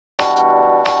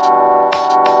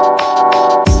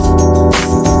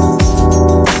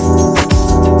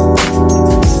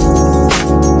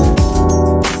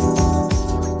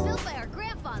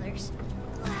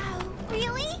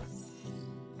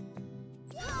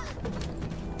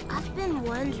I've been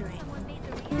wondering,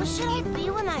 what should I be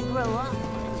when I grow up?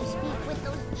 To speak with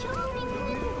those charming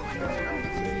little ones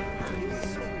on the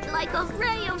treetops, like a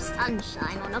ray of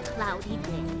sunshine on a cloudy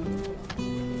day.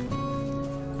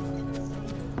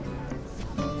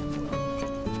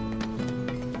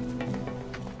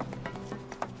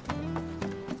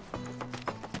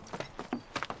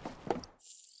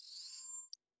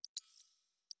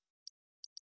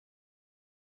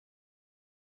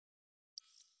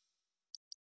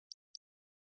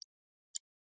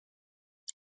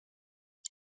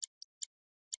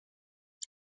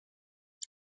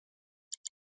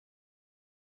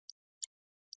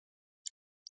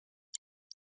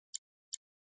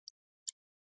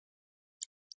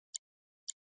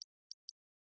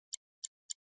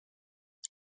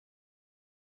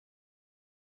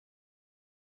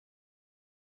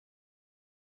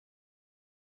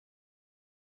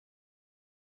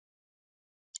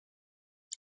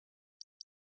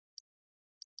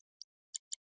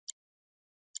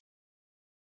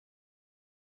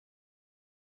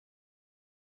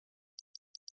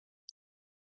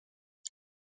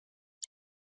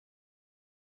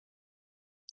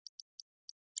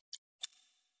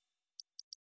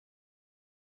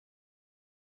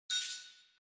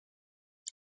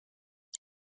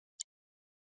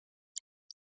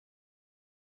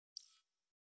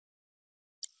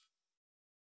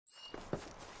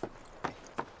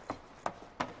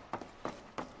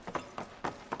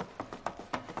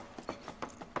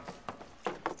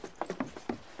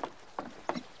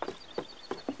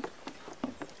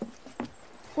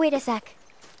 Wait a sec.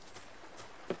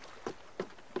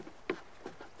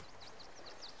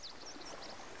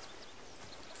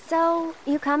 So,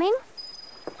 you coming?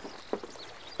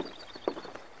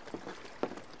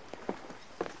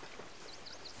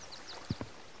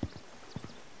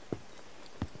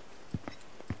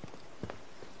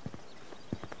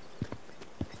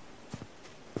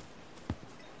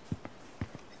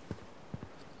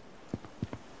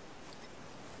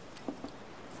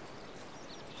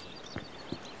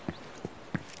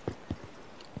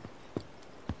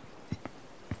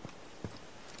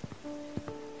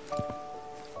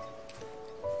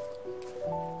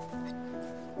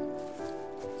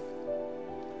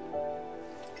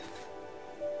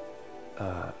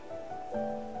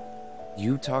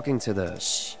 You talking to the...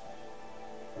 Shh.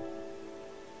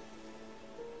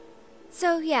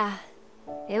 So, yeah.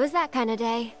 It was that kind of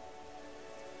day.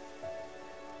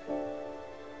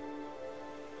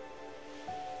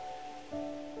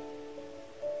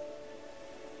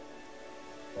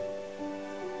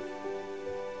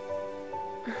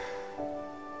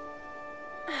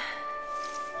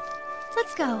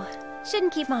 Let's go.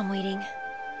 Shouldn't keep Mom waiting.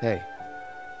 Hey.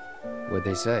 What'd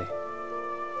they say?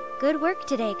 Good work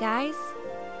today, guys.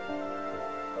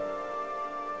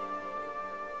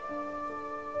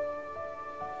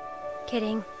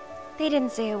 Kidding. They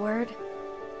didn't say a word.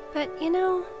 But, you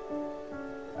know...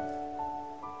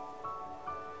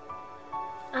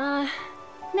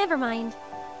 never mind.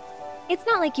 It's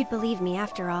not like you'd believe me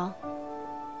after all.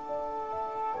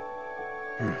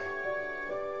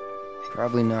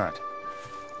 Probably not.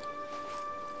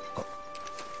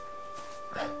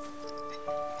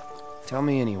 Tell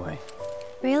me anyway.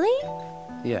 Really?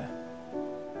 Yeah.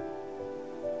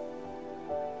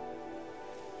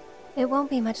 It won't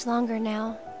be much longer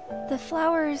now. The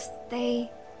flowers, they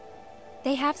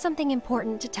have something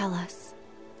important to tell us.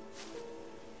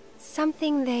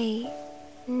 Something they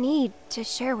need to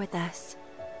share with us.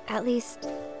 At least,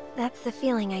 that's the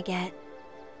feeling I get.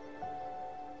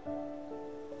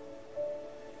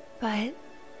 But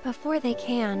before they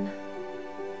can,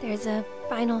 there's a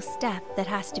final step that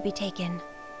has to be taken.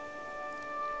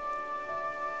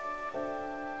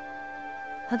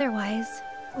 Otherwise,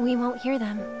 we won't hear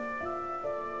them.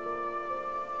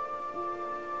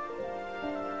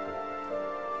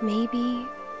 Maybe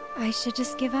I should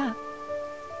just give up.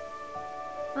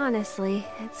 Honestly,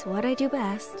 it's what I do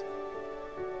best.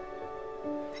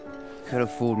 Could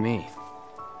have fooled me.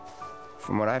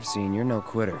 From what I've seen, you're no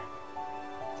quitter.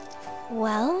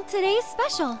 Well, today's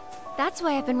special. That's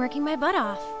why I've been working my butt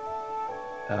off.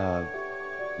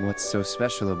 What's so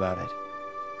special about it?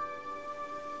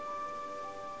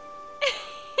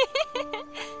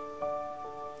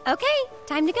 Okay,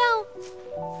 time to go.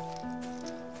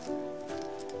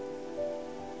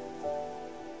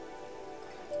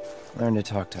 Learn to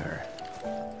talk to her.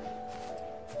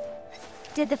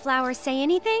 Did the flowers say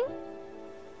anything?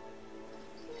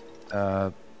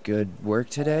 Good work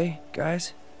today,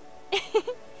 guys?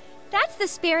 That's the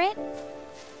spirit.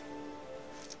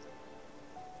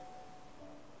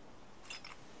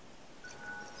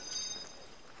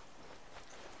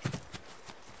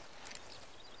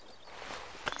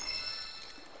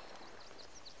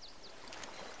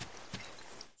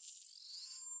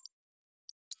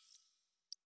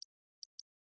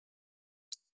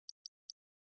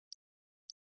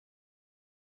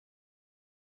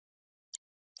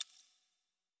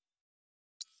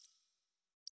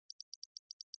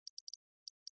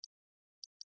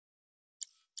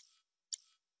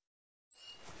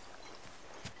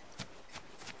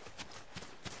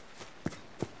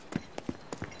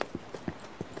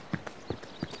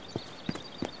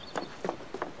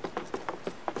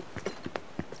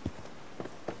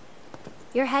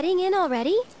 You're heading in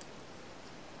already?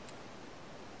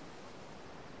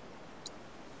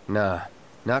 Nah,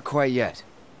 not quite yet.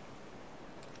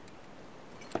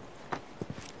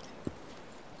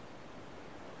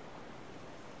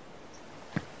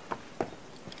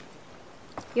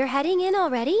 You're heading in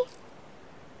already?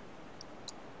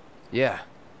 Yeah,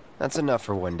 that's enough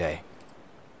for one day.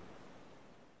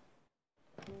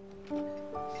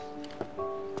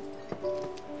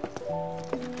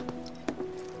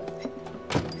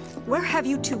 Where have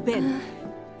you two been?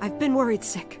 I've been worried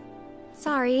sick.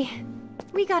 Sorry.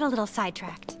 We got a little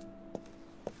sidetracked.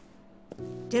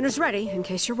 Dinner's ready, in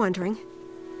case you're wondering.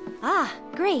 Ah,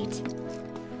 great.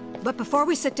 But before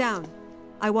we sit down,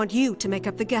 I want you to make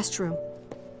up the guest room.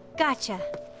 Gotcha.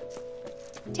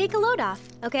 Take a load off,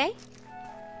 okay?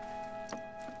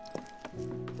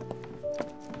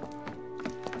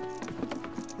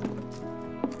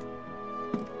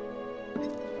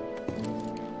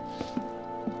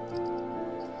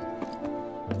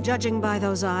 Judging by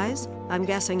those eyes, I'm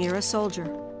guessing you're a soldier.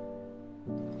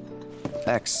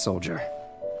 Ex-soldier.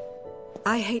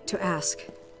 I hate to ask,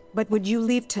 but would you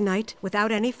leave tonight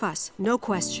without any fuss, no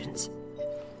questions?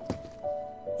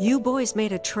 You boys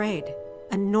made a trade,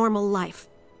 a normal life,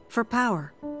 for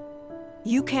power.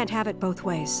 You can't have it both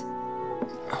ways.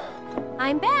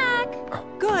 I'm back!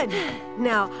 Good!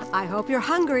 Now, I hope you're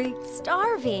hungry.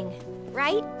 Starving,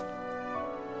 right?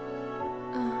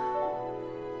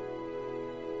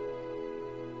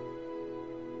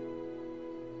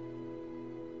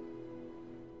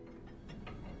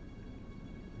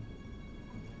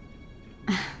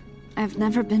 I've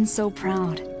never been so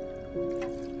proud.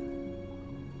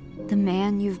 The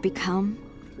man you've become.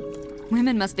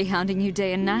 Women must be hounding you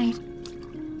day and night.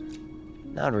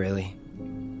 Not really.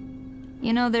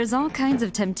 You know, there's all kinds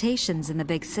of temptations in the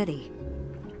big city.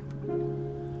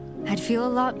 I'd feel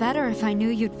a lot better if I knew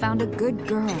you'd found a good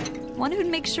girl. One who'd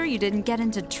make sure you didn't get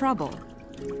into trouble.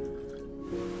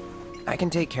 I can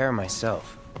take care of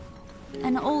myself.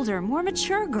 An older, more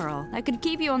mature girl that could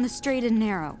keep you on the straight and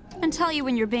narrow and tell you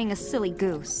when you're being a silly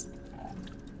goose.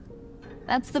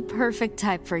 That's the perfect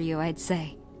type for you, I'd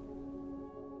say.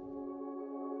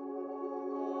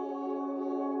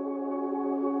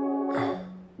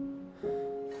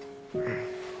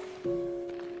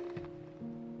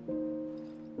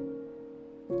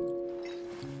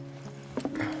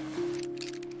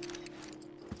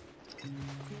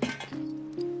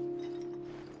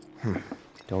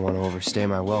 Don't want to overstay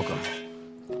my welcome.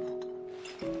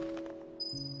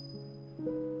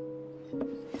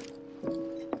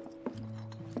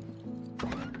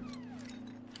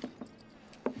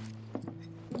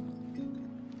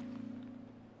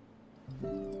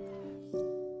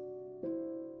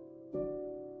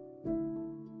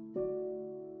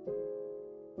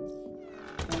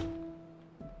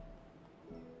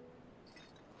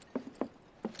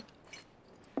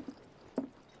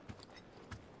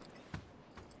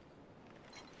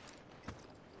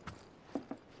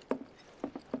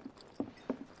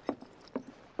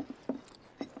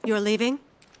 You're leaving?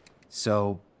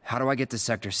 So, how do I get to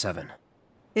Sector 7?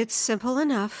 It's simple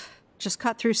enough. Just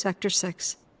cut through Sector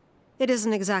 6. It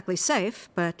isn't exactly safe,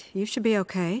 but you should be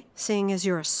okay, seeing as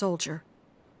you're a soldier.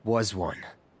 Was one.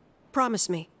 Promise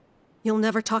me, you'll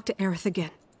never talk to Aerith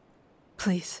again.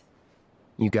 Please.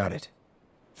 You got it.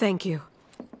 Thank you.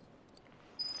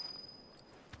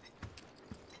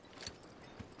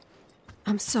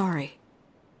 I'm sorry.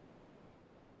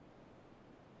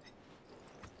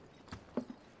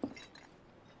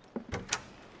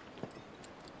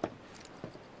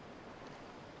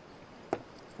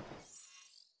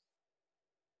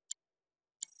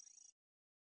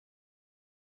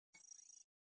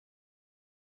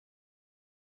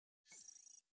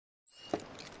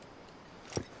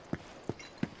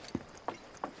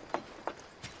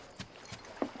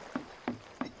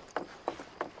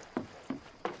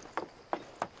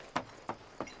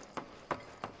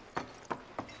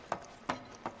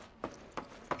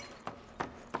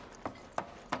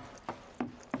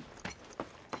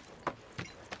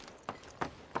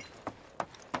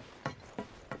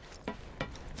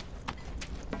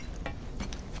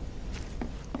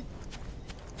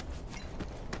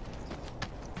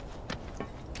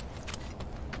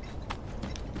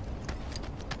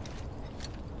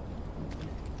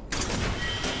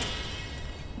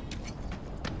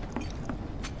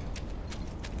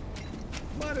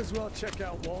 Might as well check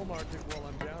out Walmart while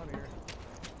I'm down here.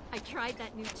 I tried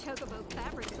that new Chocobo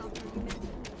fabric softener you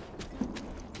mentioned.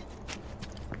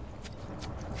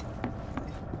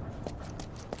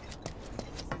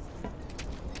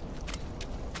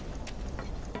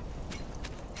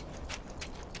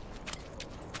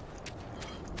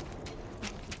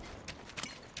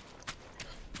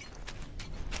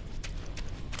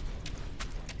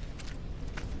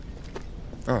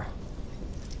 Oh.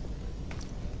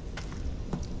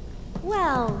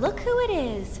 Well, look who it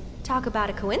is. Talk about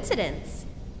a coincidence.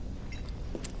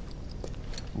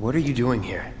 What are you doing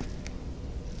here?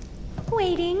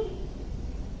 Waiting.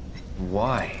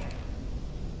 Why?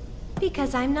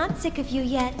 Because I'm not sick of you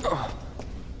yet.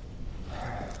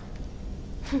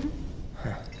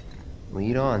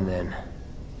 Lead on, then.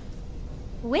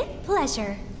 With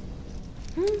pleasure.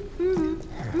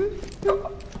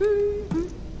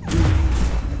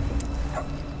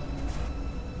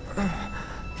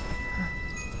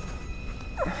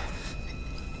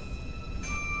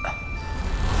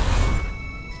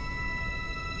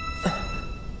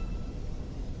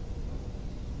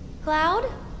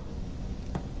 Cloud?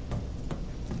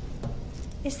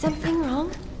 Is something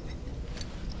wrong?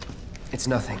 It's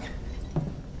nothing.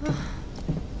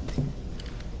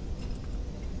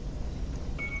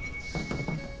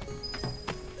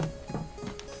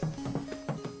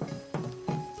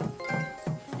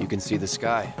 You can see the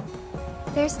sky.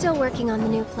 They're still working on the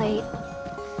new plate.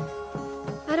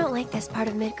 I don't like this part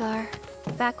of Midgar.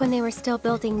 Back when they were still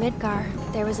building Midgar,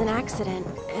 there was an accident,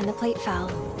 and the plate fell.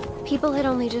 People had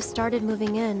only just started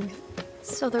moving in,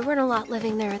 so there weren't a lot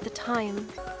living there at the time,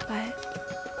 but...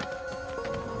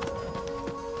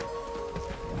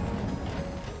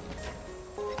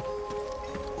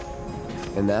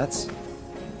 And that's?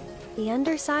 The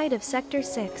underside of Sector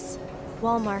 6,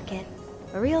 Wall Market.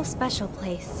 A real special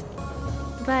place.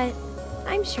 But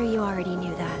I'm sure you already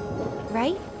knew that,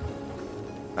 right?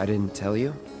 I didn't tell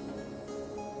you?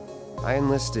 I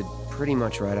enlisted pretty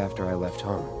much right after I left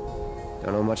home.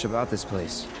 Don't know much about this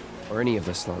place, or any of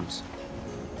the slums.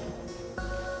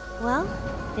 Well,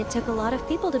 it took a lot of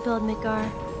people to build Midgar,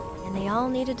 and they all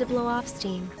needed to blow off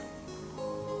steam.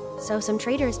 So some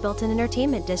traders built an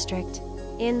entertainment district.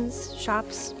 Inns,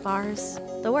 shops, bars,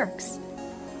 the works.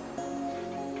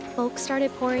 Folks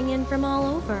started pouring in from all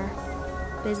over.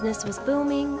 Business was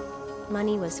booming,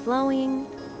 money was flowing,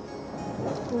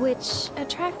 which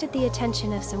attracted the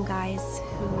attention of some guys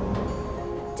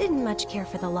who didn't much care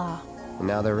for the law. And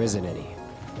now there isn't any.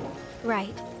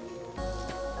 Right.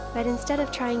 But instead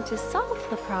of trying to solve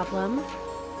the problem,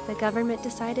 the government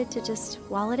decided to just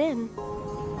wall it in.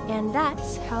 And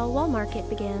that's how Wall Market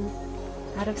began.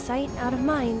 Out of sight, out of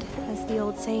mind, as the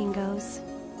old saying goes.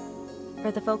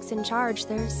 For the folks in charge,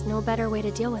 there's no better way to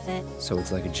deal with it. So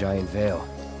it's like a giant veil.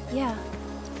 Yeah.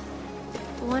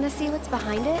 Want to see what's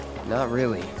behind it? Not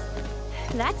really.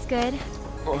 That's good.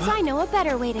 'Cause I know a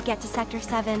better way to get to Sector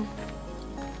 7.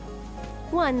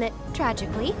 One that,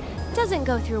 tragically, doesn't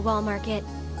go through Wall Market.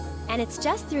 And it's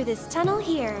just through this tunnel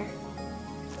here.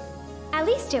 At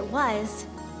least it was,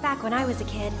 back when I was a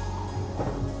kid.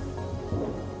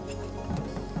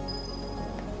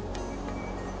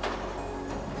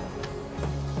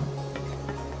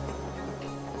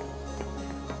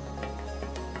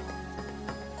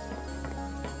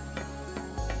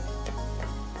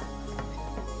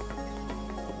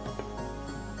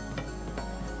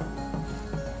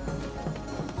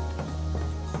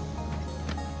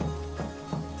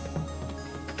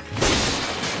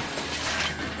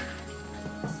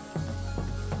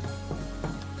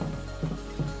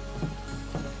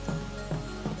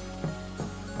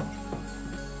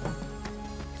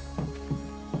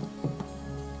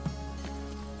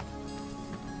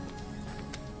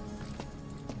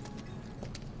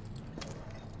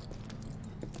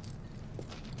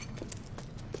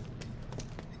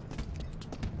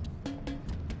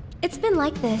 It's been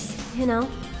like this, you know,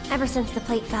 ever since the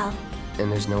plate fell.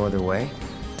 And there's no other way?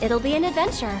 It'll be an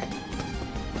adventure.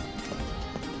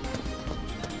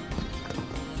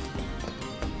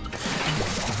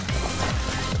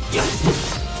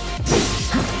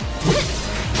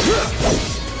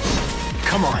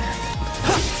 Come on!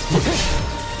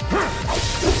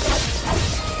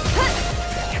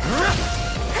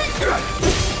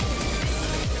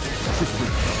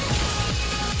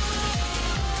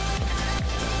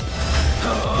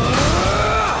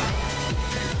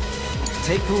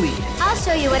 Take the lead. I'll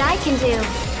show you what I can do.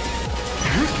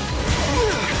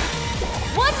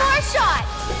 One more shot!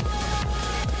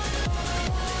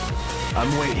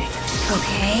 I'm waiting.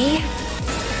 Okay.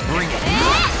 Bring it.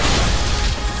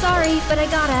 Sorry, but I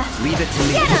gotta. Leave it to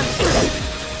me. Get him!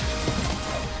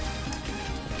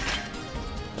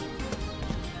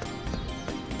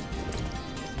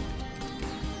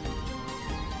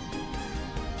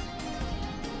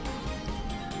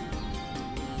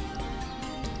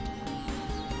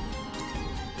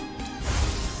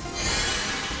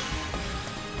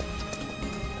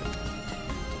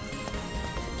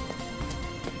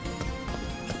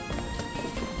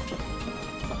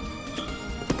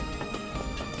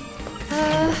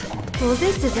 Well,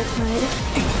 this isn't good.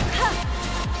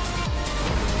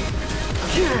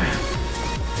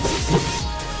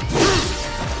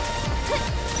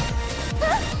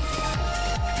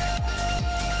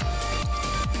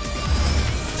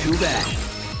 Too bad.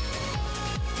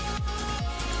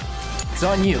 It's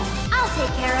on you. I'll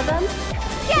take care of him.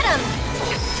 Get him!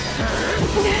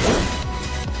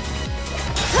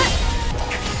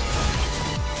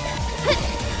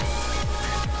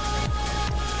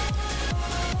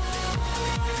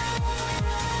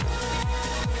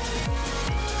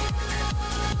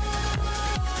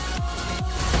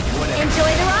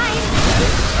 Enjoy the ride!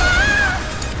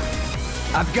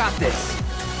 I've got this.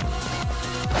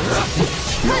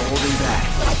 No holding back.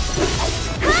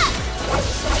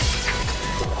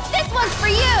 This one's for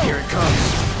you! Here it comes.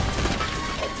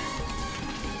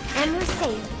 And we're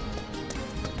safe.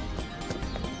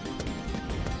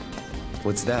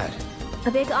 What's that?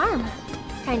 A big arm.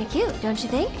 Kinda cute, don't you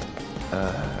think?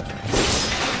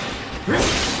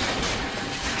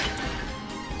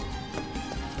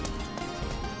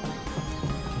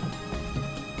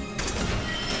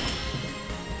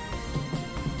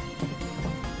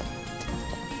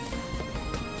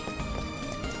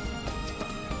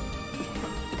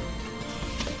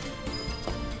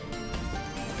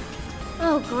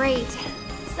 Oh, great.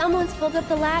 Someone's pulled up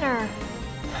the ladder.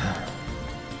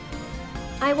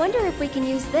 I wonder if we can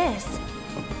use this.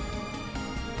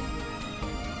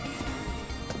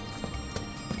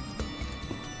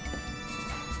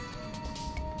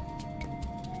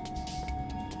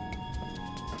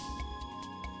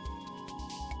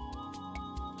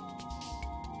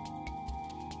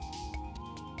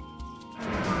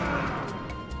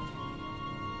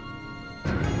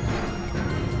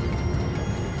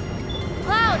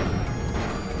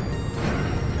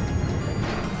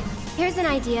 Here's an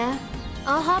idea.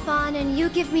 I'll hop on and you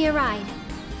give me a ride.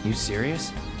 You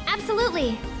serious?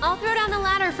 Absolutely. I'll throw down the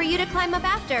ladder for you to climb up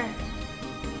after.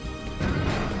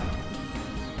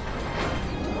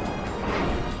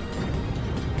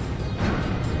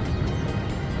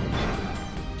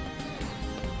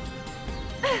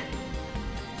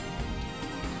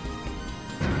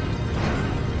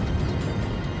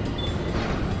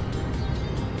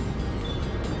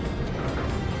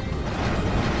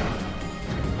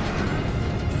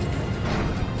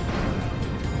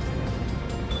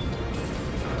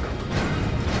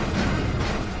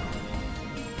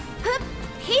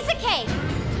 Piece of cake!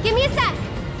 Give me a sec!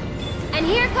 And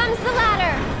here comes the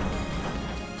ladder!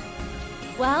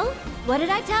 Well, what did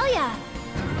I tell ya?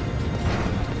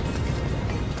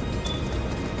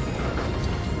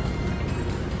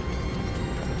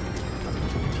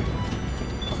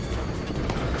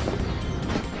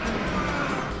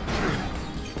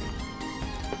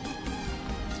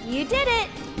 You did it!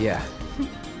 Yeah.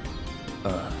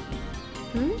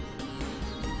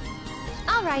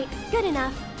 All right, good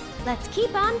enough. Let's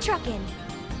keep on trucking.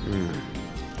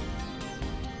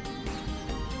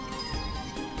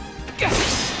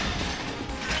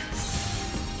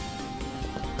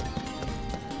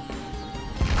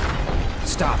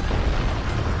 Stop.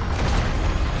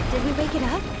 Did we wake it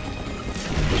up?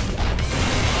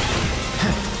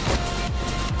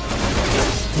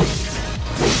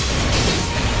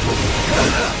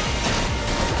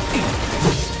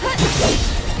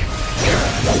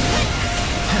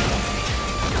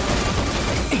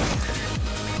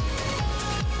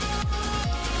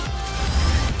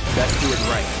 Let's do it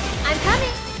right. I'm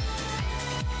coming.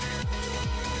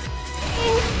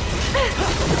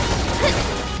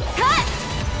 Cut!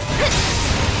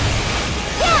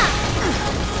 Yeah!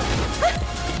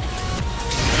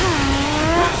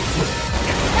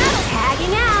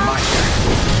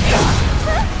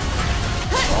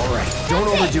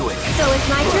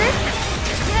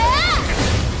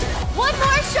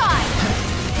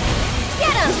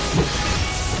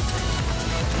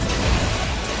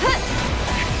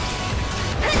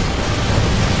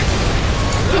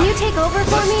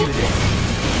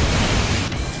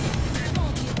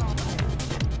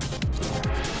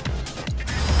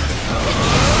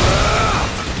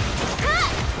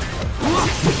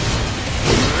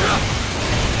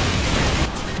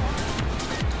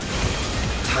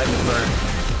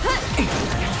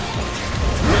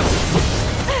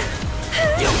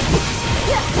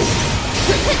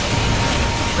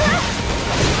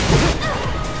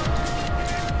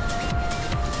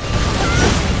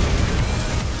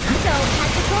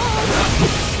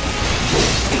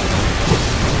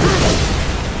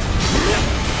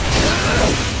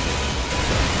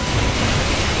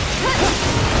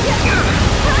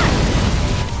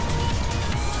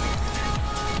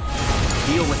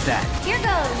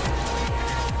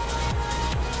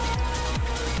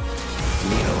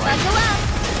 Buckle up!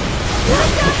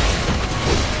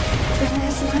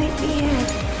 This might be it.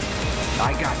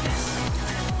 I got this.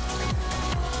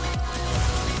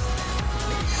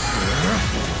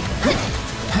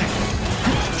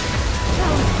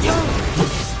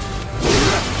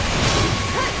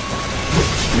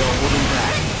 No holding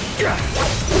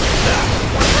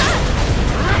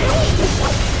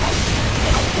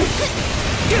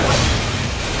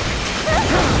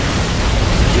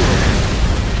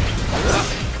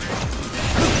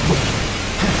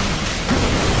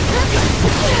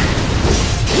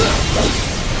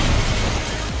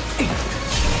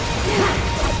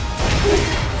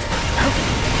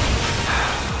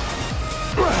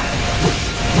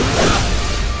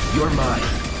You're mine.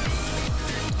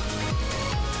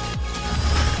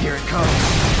 Here it comes.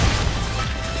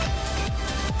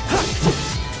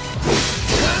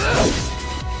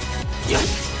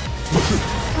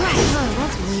 Oh,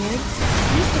 that's weird.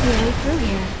 There used to be a way through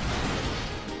here.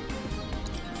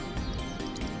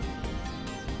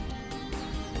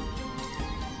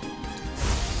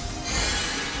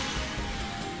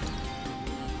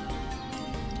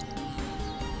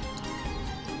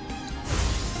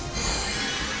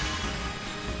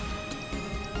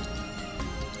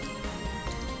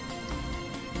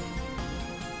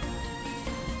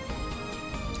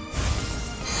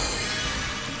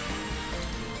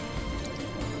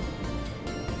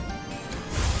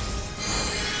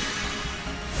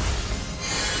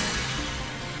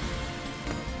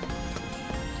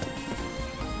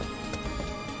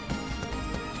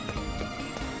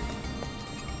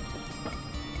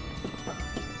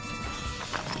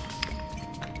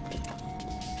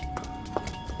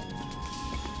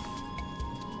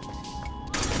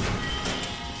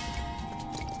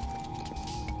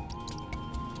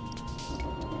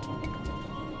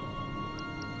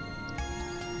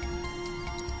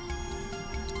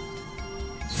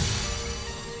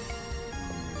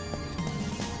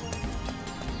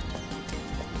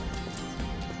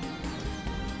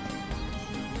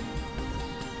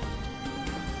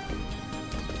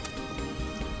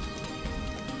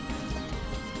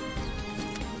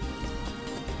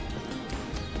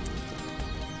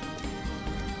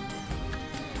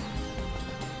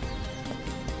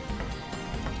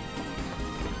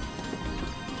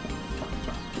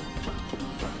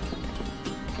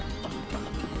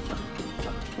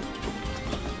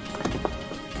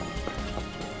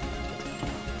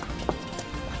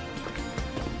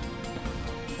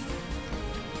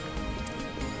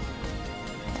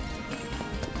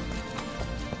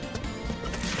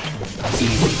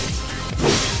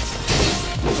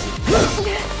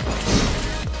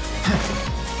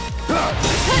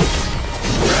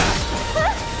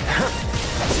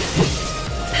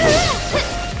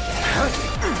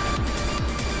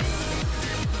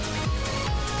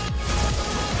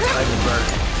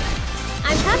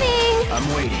 I'm coming! I'm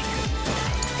waiting.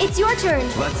 It's your turn.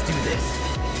 Let's do this.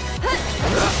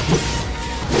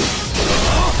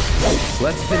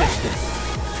 Let's finish this.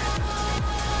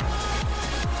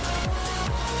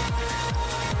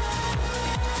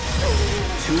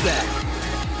 To that.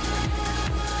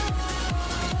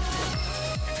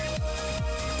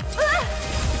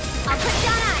 I'll put you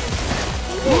on ice.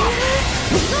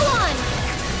 Go on!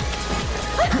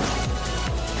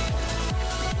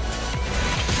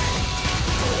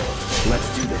 Let's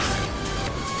do this.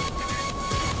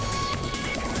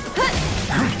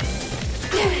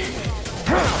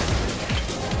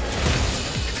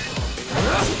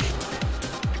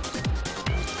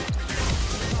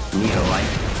 Need a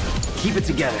light. Keep it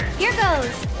together. Here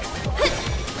goes.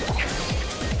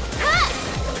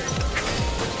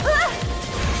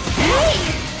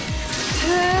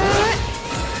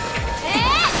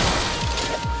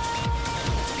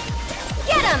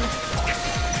 Get him!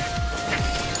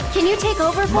 Can you take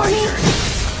over for me?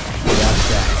 That's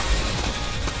that.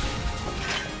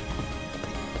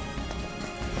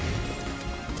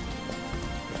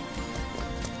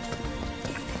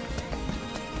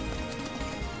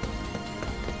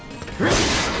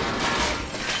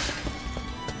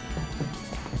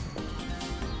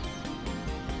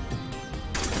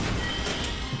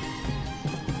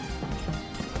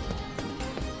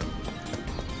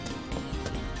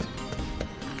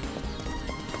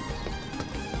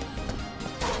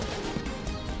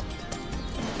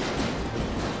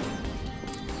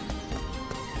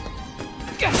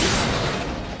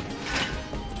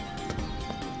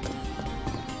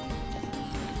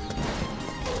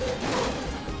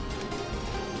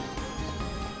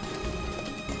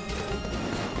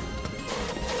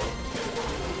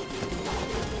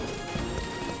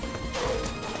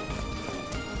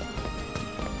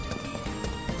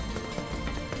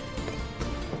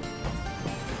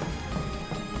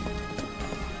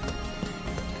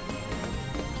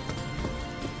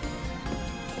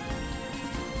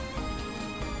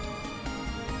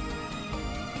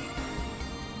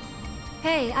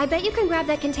 Hey, I bet you can grab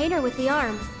that container with the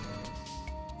arm.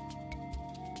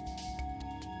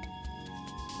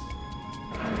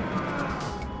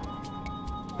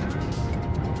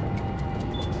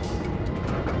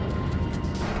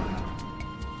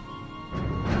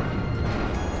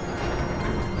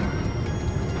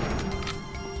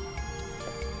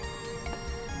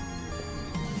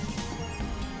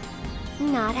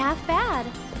 Not half bad.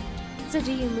 So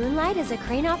do you moonlight as a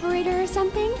crane operator or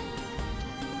something?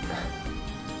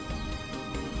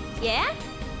 Yeah?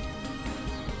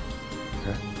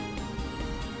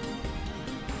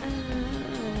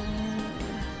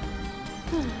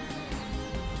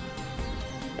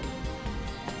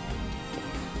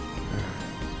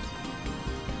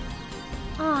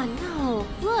 Oh no,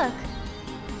 look!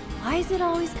 Why's it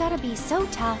always gotta be so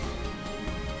tough?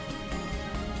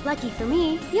 Lucky for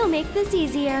me, you'll make this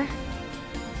easier.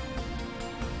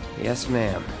 Yes,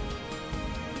 ma'am.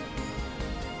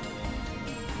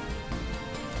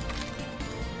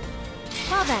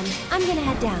 Well then, I'm gonna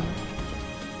head down.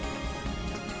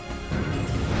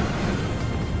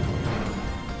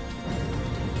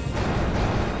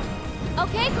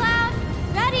 Okay, Cloud!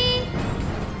 Ready!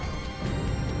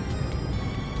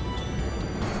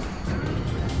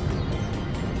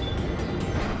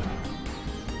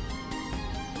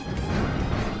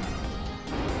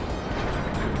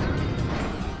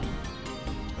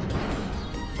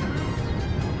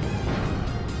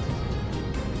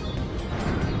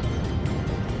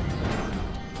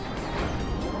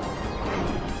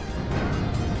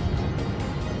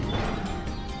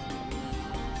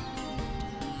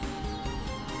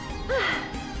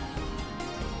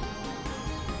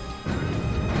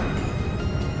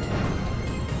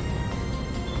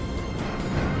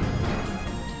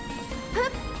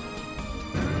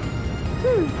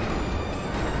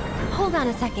 Hold on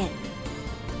a second.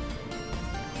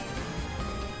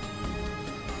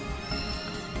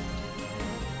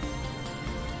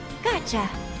 Gotcha.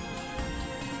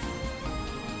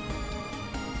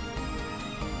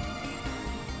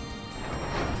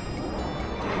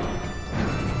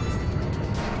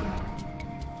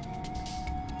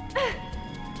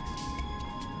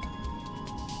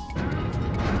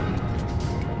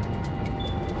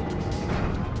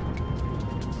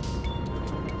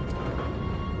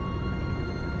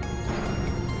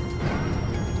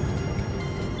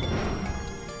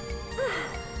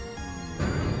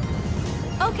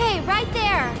 Okay, right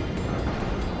there!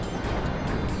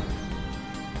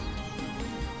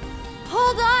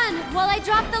 Hold on while I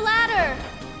drop the ladder!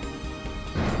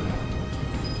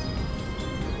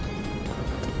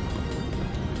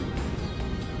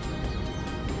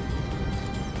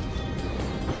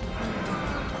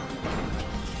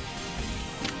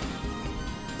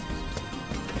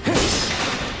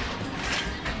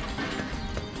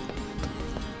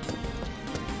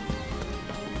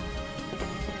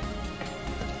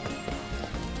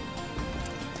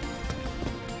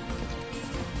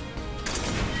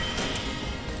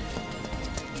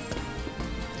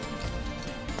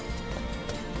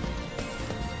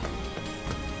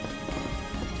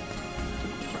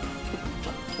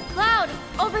 Cloud,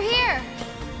 over here!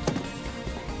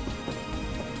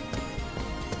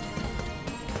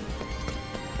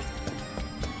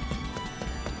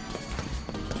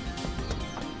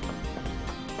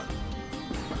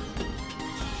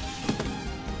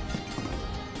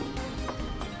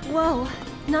 Whoa,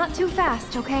 not too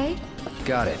fast, okay?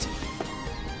 Got it.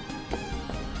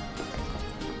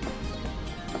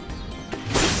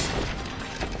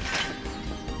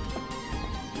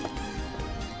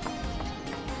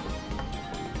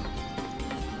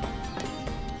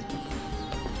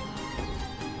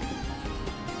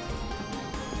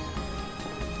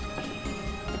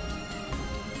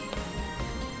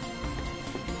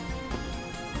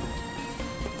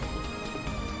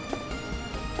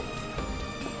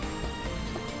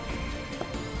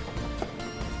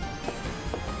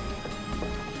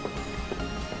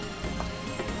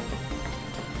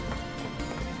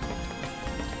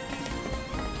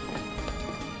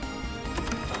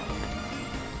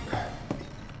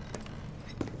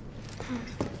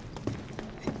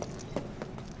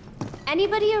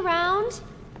 Anybody around?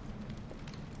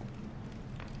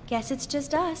 Guess it's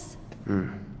just us.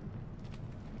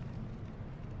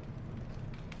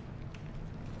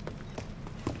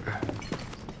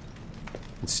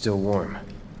 It's still warm.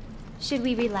 Should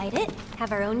we relight it?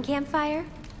 Have our own campfire?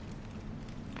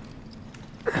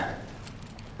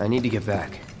 I need to get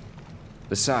back.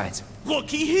 Besides,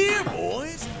 Looky here,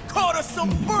 boys! Caught us some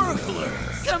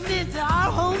burglars! Coming into our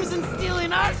homes and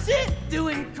stealing our shit?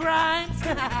 Doing crimes?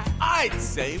 I'd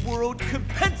say we're owed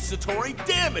compensatory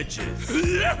damages!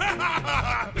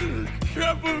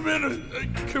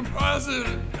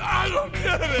 Composite. I don't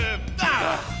get it.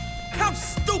 How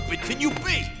stupid can you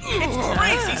be? It's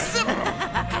crazy simple!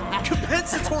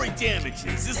 Compensatory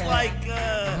damages is like,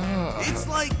 it's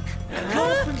like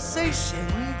compensation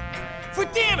for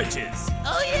damages!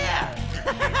 Oh yeah!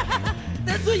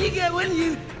 That's what you get when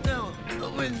you... No,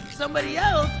 when somebody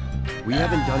else... we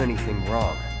haven't done anything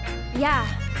wrong. Yeah,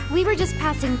 we were just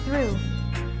passing through.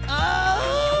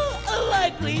 Oh, a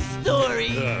likely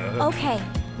story. Okay,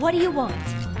 what do you want?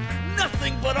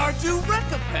 Nothing but our due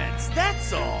recompense,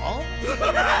 that's all! Due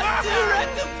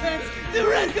recompense! Due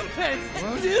recompense!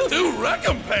 Do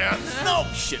recompense? No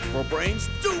shit for brains,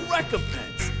 due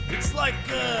recompense! It's like,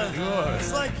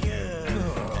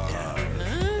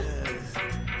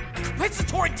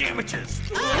 compensatory damages!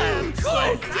 Of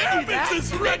course!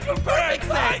 Damages recompense!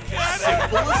 I get it!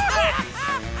 Simple as that!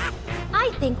 I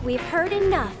think we've heard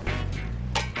enough.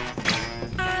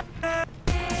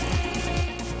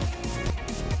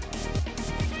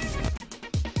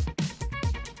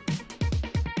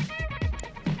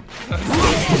 I'm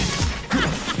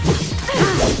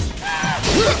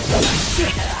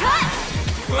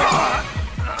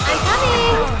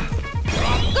coming!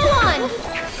 Go on!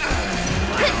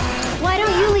 Why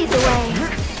don't you lead the way?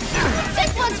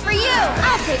 This one's for you!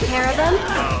 I'll take care of him.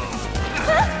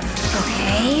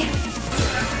 Okay.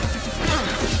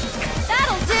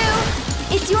 That'll do!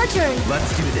 It's your turn.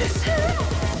 Let's do this.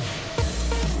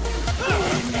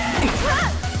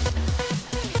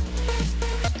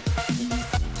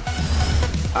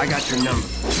 I got your number.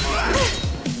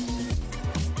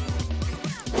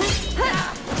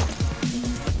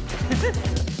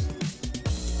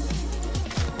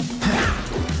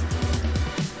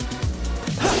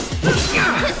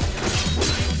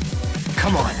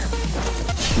 Come on.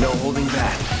 No holding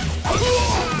back.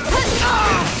 Come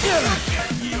on!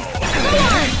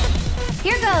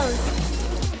 Here goes.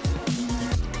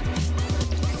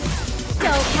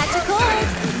 Don't catch a cold.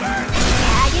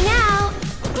 Tagging out.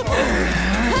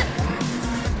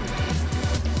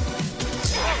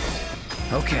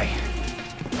 Okay.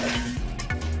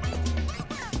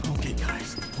 Okay,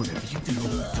 guys. Whatever you do,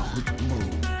 don't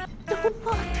move. Don't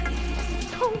look.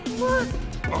 Don't look.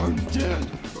 I'm dead.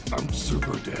 I'm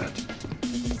super dead.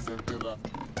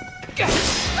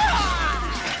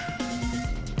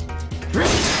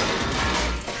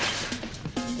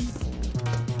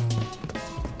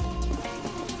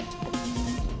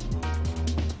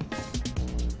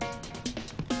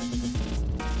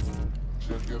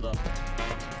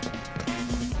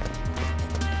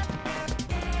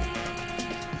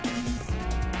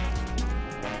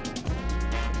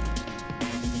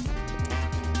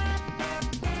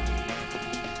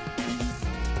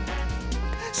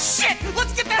 Shit!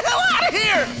 Let's get the hell out of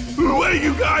here! Wait,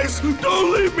 you guys!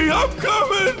 Don't leave me! I'm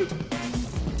coming!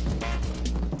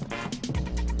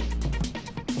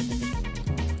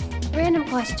 Random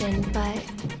question, but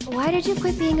why did you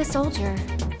quit being a soldier?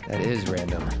 That is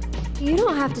random. You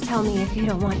don't have to tell me if you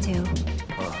don't want to.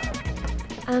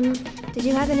 Did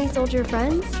you have any soldier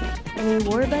friends? Any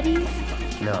war buddies?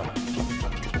 No.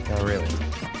 Not really.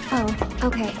 Oh,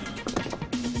 okay.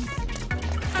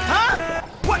 Huh?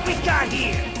 What we got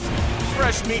here?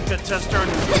 Fresh meat to test our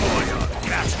new toy on.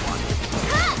 That's one.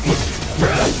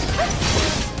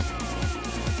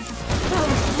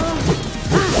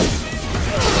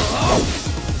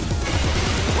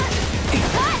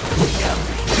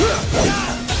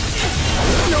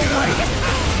 No way.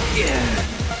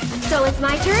 So it's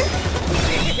my turn?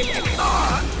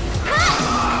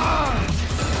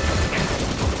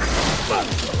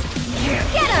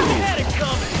 Get him!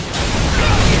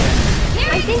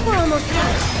 I think we're almost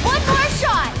done. One more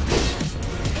shot!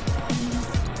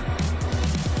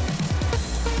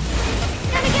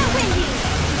 Gonna get windy!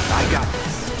 I got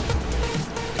this.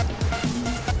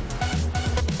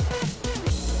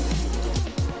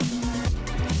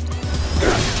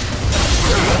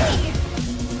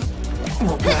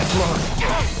 Won't last long.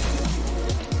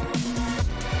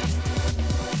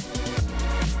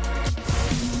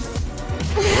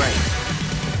 Right.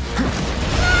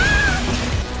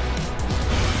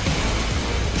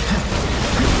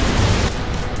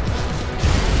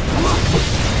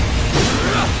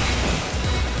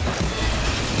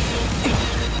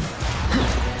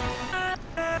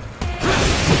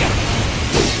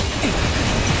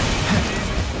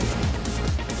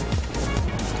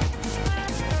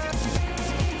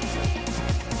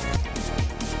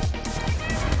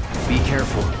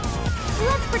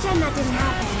 pretend that didn't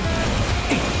happen.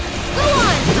 Go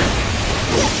on!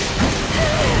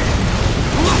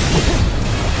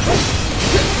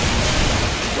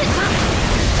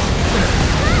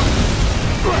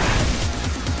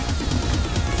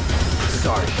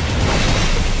 Sorry.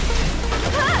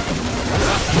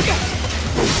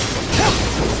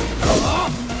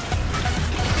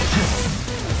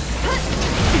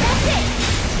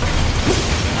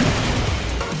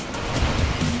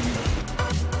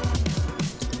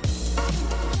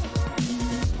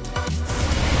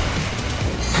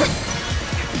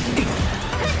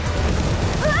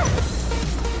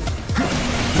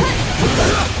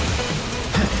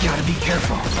 Gotta be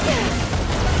careful.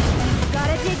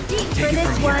 Gotta dig deep Take for it this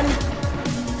from here. one.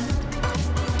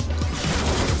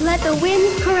 Let the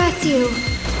winds caress you.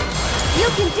 You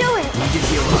can do it! Need to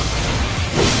heal up.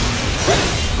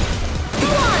 Go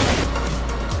on!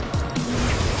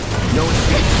 No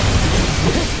escape.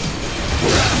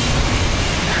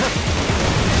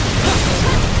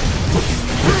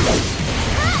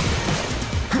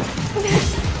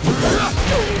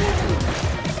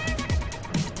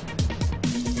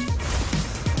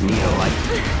 Need a light.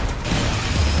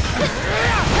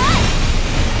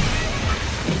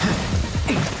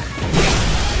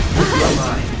 You're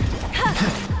mine.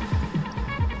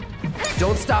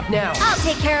 Don't stop now. I'll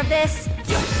take care of this.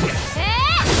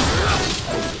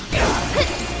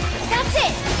 That's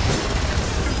it!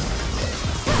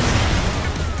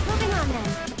 Moving on then.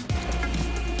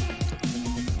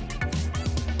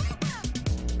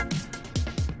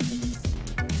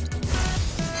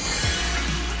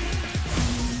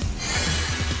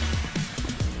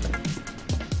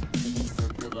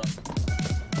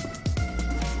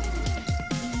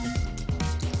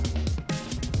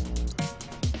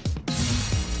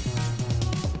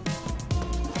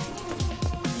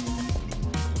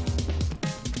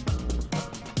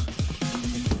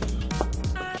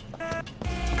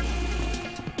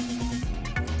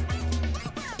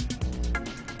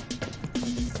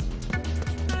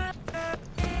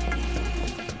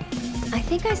 I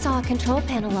think I saw a control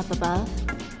panel up above.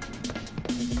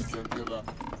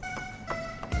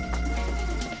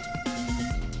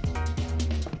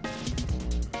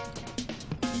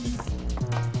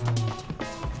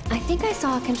 I think I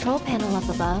saw a control panel up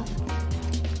above.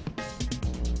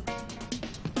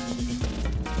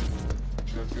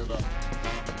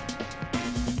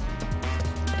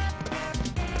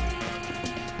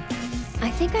 I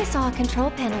think I saw a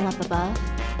control panel up above.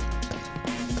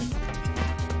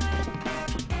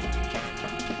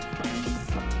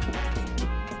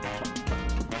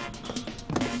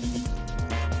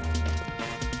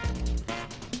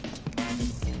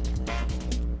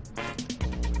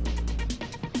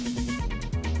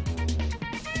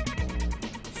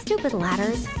 Stupid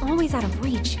ladders, always out of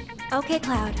reach. Okay,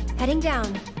 Cloud, heading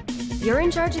down. You're in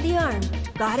charge of the arm.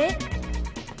 Got it?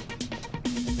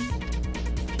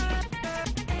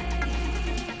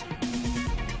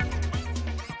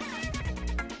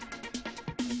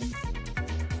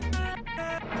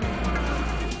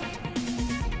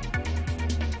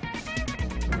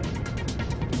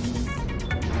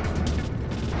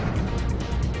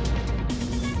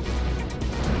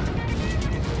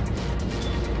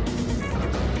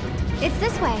 It's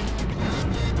this way.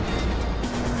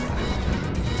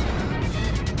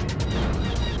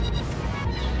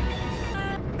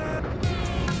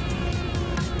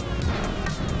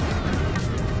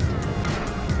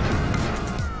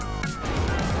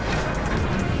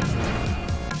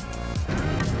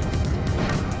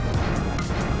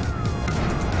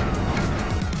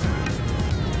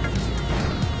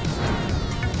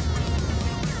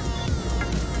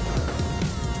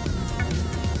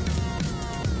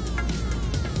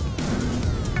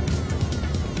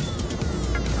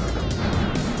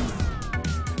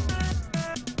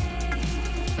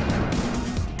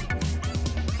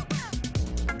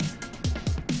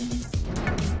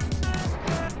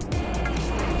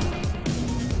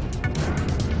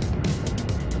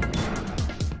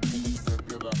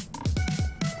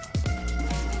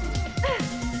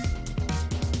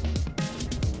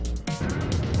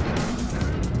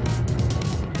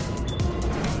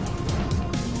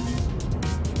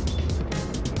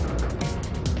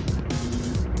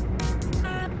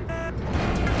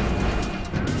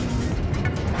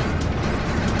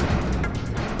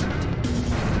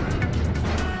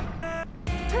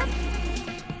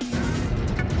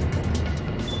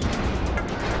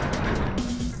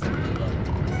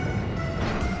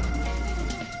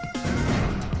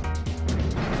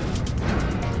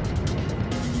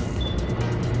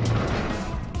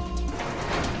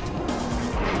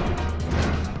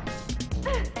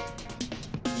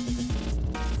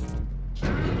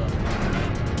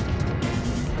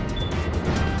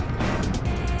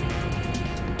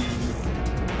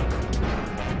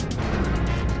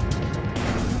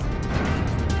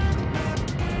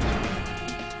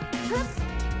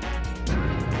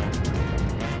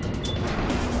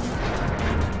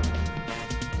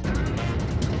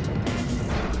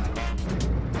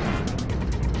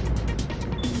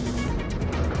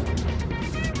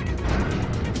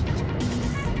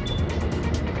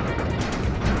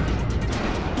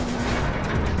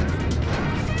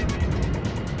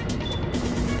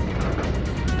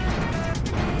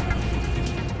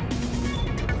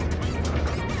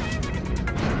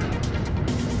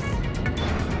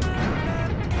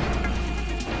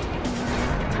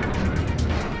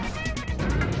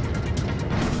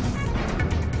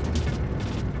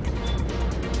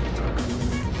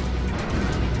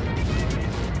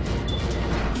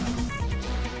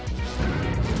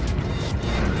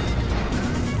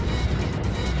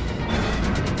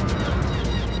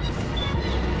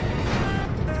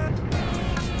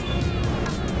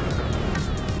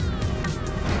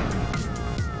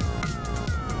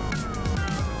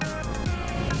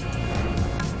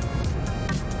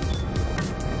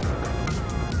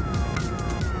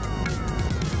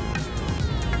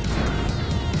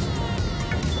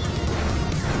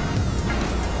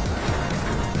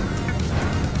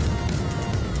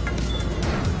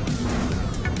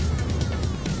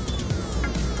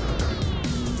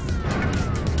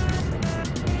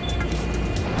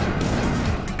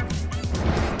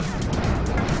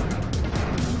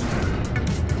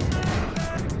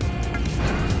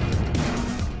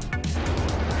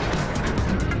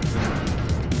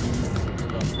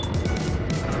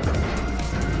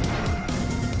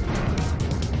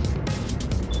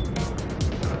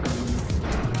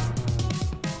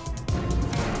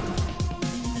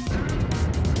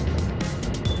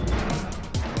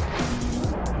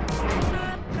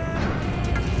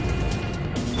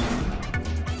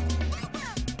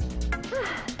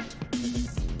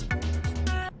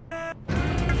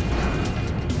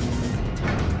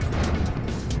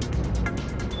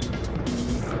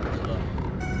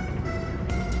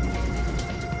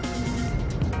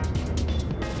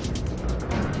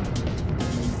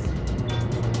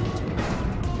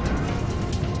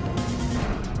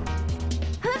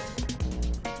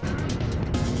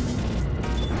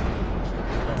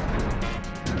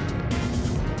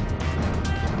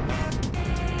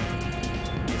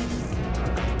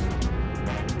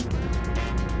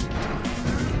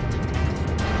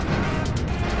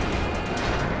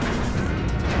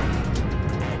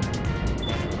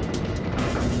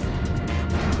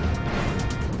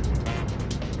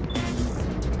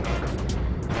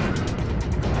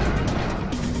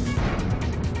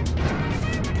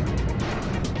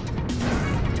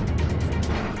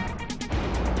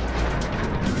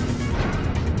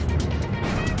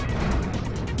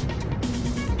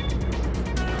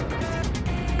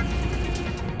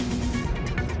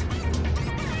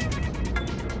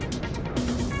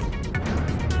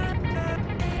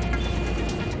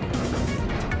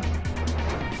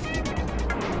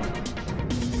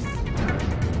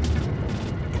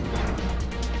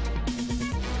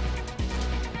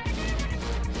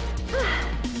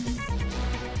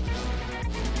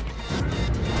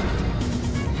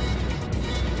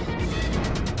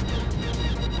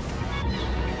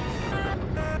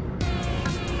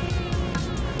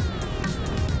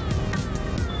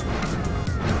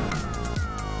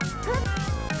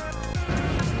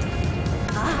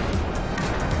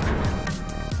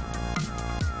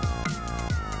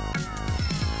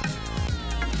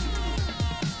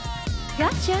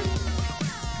 Gotcha.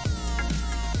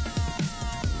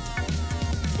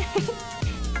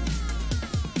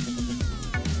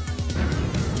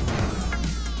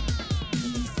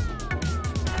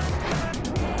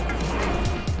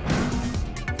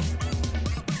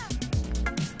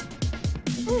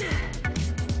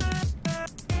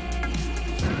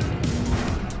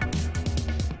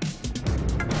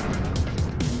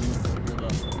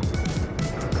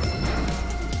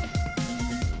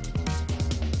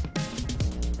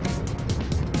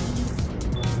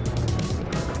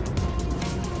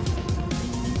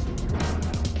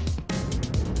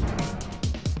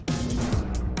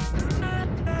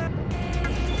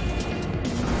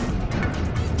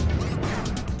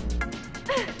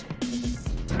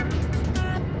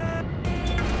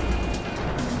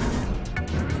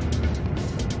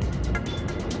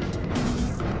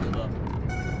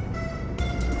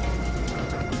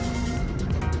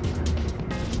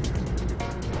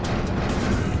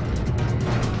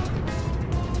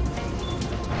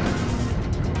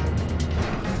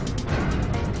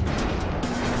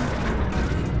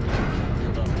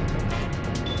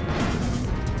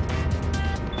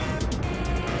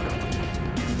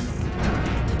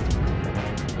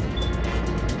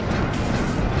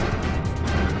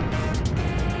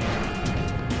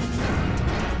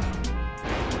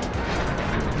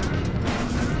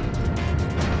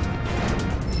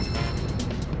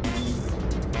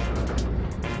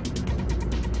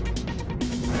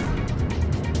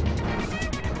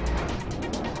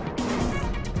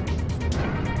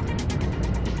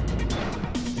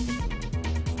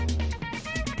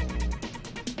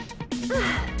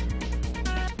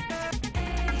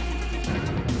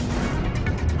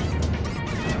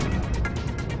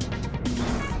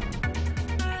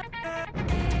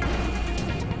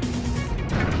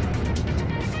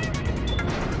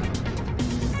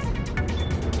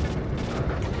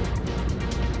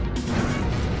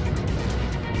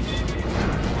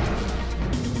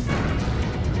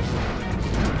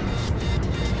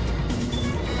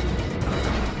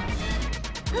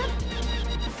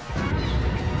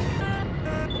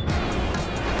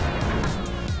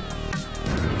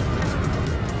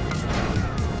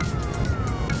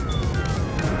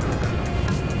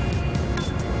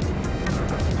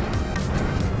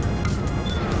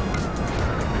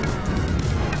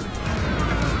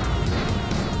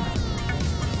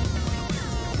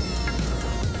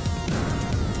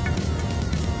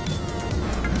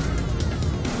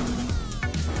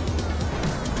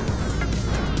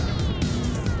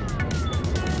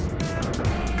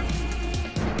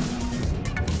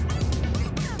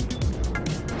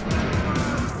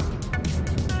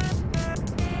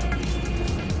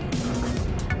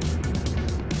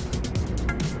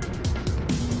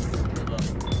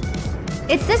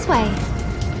 It's this way.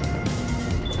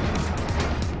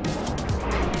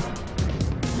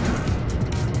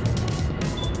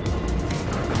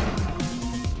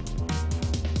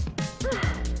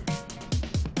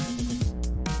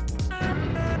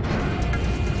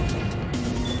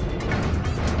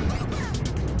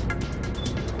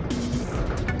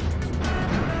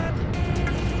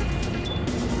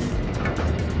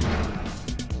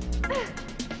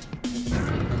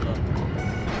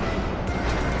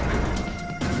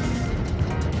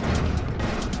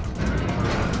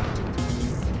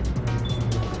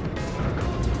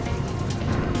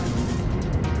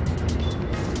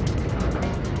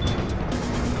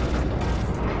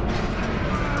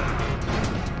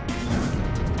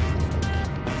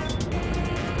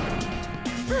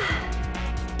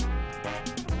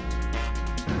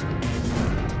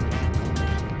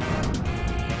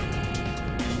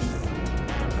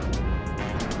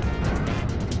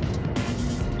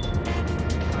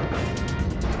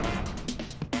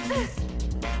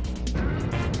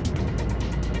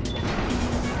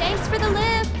 Thanks for the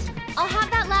lift. I'll have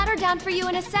that ladder down for you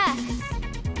in a sec.